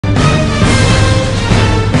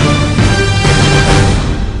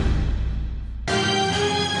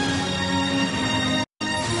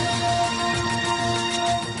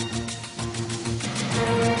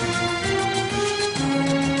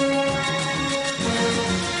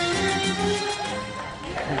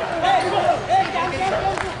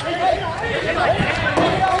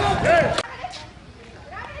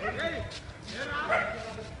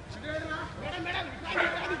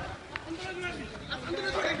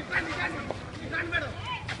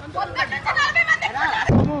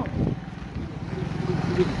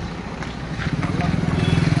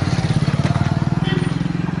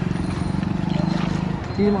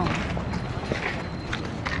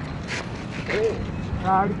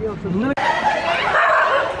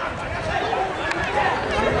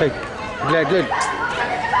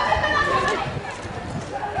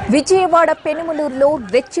విజయవాడ పెనుమలూరులో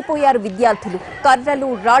రెచ్చిపోయారు విద్యార్థులు. కర్రలు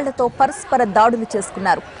రాళ్లతో పరస్పర దాడులు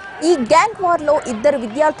చేసుకున్నారు. ఈ గ్యాంగ్ వార్ లో 2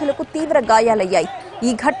 విద్యార్థులకు తీవ్ర గాయాలయ్యాయి. ఈ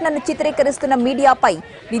ఘటనను చిత్రీకరిస్తున్న మీడియాపై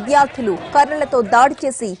విద్యార్థులు కర్రలతో దాడి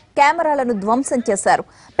చేసి కెమెరాలను ధ్వంసం చేశారు.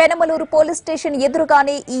 పెనమలూరు పోలీస్ స్టేషన్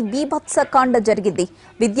ఎదురుగానే ఈ బీభత్స కాండ జరిగింది.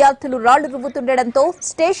 విద్యార్థులు రాళ్లు రువ్వుతుండటంతో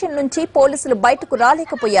స్టేషన్ నుంచి పోలీసులు బయటకు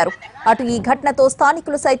రాలేకపోయారు. అటు ఈ ఘటనతో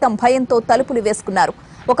స్థానికులు సైతం భయంతో తలుపులు వేసుకున్నారు.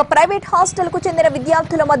 ఒక ప్రైవేట్ హాస్టల్ కు చెందిన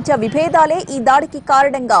విద్యార్థుల మధ్య విభేదాలే ఈ దాడికి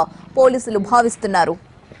కారణంగా పోలీసులు భావిస్తున్నారు.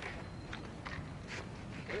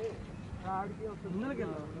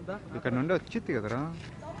 ఇక్కడ నుండి వచ్చింది కదరా.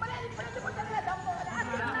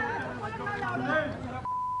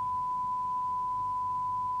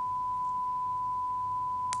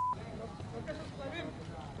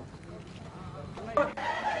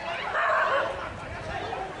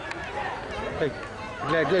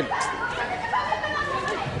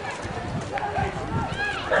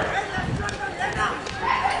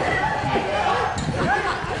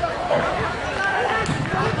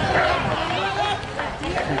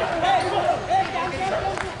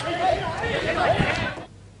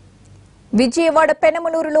 విజయవాడ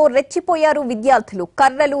పెనమలూరులో రెచ్చిపోయారు విద్యార్థులు.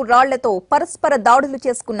 కర్రలు రాళ్లతో పరస్పర దాడులు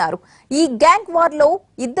చేసుకున్నారు. ఈ గ్యాంగ్ వార్ లో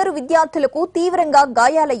 2 విద్యార్థులకు తీవ్రంగా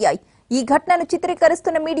గాయాలయ్యాయి. ఈ ఘటనను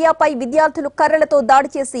చిత్రీకరిస్తున్న మీడియాపై విద్యార్థులు కర్రలతో దాడి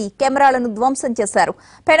చేసి కెమెరాలను ధ్వంసం చేశారు.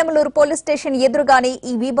 పెనమలూరు పోలీస్ స్టేషన్ ఎదురుగానే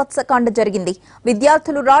ఈ బీభత్సకాండ జరిగింది.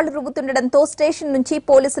 విద్యార్థులు రాళ్లు రువ్వుతుండటంతో స్టేషన్ నుంచి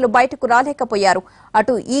పోలీసులు బయటకు రాలేకపోయారు.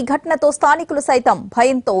 అటు ఈ ఘటనతో స్థానికులు సైతం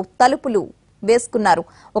భయంతో తలుపులు వేసుకున్నారు.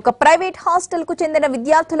 ఒక ప్రైవేట్ హాస్టల్ కు చెందిన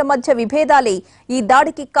విద్యార్థుల మధ్య విభేదాలే ఈ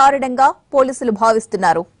దాడికి కారణంగా పోలీసులు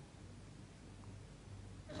భావిస్తున్నారు.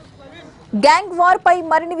 గ్యాంగ్ వార్ పై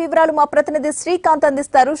మరిన్ని వివరాలు మా ప్రతినిధి శ్రీకాంత్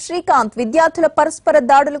అందిస్తారు. శ్రీకాంత్, విద్యార్థుల పరస్పర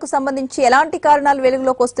దాడులకు సంబంధించి ఎలాంటి కారణాలు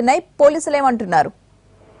వెలుగులోకి వస్తున్నాయి? పోలీసులు ఏమంటున్నారు?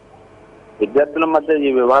 విద్యార్థుల మధ్య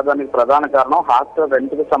ఈ వివాదానికి ప్రధాన కారణం హాస్టల్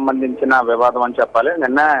రెంట్ కు సంబంధించిన వివాదం అని చెప్పాలి.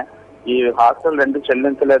 నిన్న ఈ హాస్టల్ రెంట్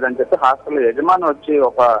చెల్లించలేదని చెప్పి హాస్టల్ యజమాని వచ్చి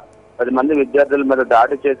ఒక 10 మంది విద్యార్థుల మీద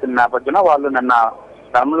దాడి చేసిన నేపథ్యంలో వాళ్ళు నిన్న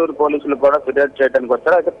పెనమలూరు పోలీసులు కూడా ఫిర్యాదు చేయడానికి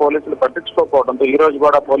వచ్చారు. అయితే పోలీసులు పట్టించుకోకపోవడంతో ఈ రోజు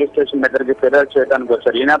కూడా పోలీస్ స్టేషన్ దగ్గరికి ఫిర్యాదు చేయడానికి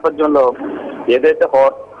వచ్చారు. ఈ నేపథ్యంలో ఏదైతే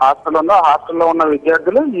హాస్టల్ ఉందో ఆ హాస్టల్లో ఉన్న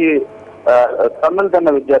విద్యార్థులు ఈ తమిళ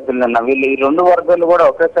తిన్న విద్యార్థులు నిన్న వీళ్ళు ఈ 2 వర్గాలు కూడా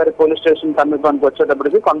ఒకేసారి పోలీస్ స్టేషన్ సమీపానికి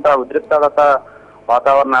వచ్చేటప్పటికి కొంత ఉద్రిక్తత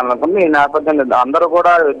వాతావరణం ఉంది. ఈ నేపథ్యంలో అందరూ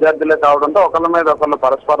కూడా విద్యార్థులే కావడంతో ఒకళ్ళ మీద ఒకళ్ళు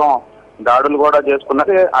పరస్పరం దాడులు కూడా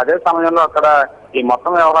చేసుకున్నారు. అదే సమయంలో అక్కడ ఈ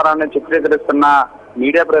మొత్తం వ్యవహారాన్ని చిత్రీకరిస్తున్న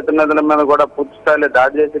మీడియా ప్రతినిధుల మీద కూడా పూర్తి స్థాయిలో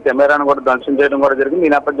దాడి చేసి కెమెరాను కూడా ధ్వంసం చేయడం కూడా జరిగింది.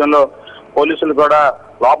 ఈ నేపథ్యంలో పోలీసులు కూడా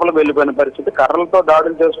లోపలికి వెళ్లిపోయిన పరిస్థితి. కర్రలతో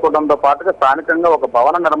దాడులు చేసుకోవడంతో పాటుగా స్థానికంగా ఒక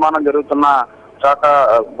భవన నిర్మాణం జరుగుతున్న చోట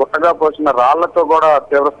గుట్టగా పోసిన రాళ్లతో కూడా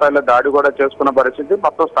తీవ్ర స్థాయిలో దాడి కూడా చేసుకున్న పరిస్థితి.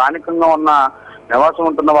 మొత్తం స్థానికంగా ఉన్న నివాసం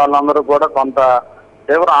ఉంటున్న వాళ్ళందరూ కూడా కొంత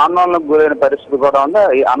తీవ్ర ఆందోళనకు గురైన పరిస్థితి కూడా ఉంది.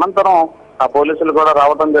 ఈ అనంతరం ఆ పోలీసులు కూడా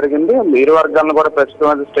రావడం జరిగింది. 2 వర్గాలను కూడా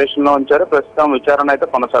ప్రస్తుతం స్టేషన్ లో ఉంచారు. ప్రస్తుతం విచారణ అయితే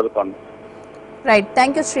కొనసాగుతోంది. Right,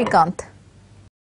 thank you Srikanth.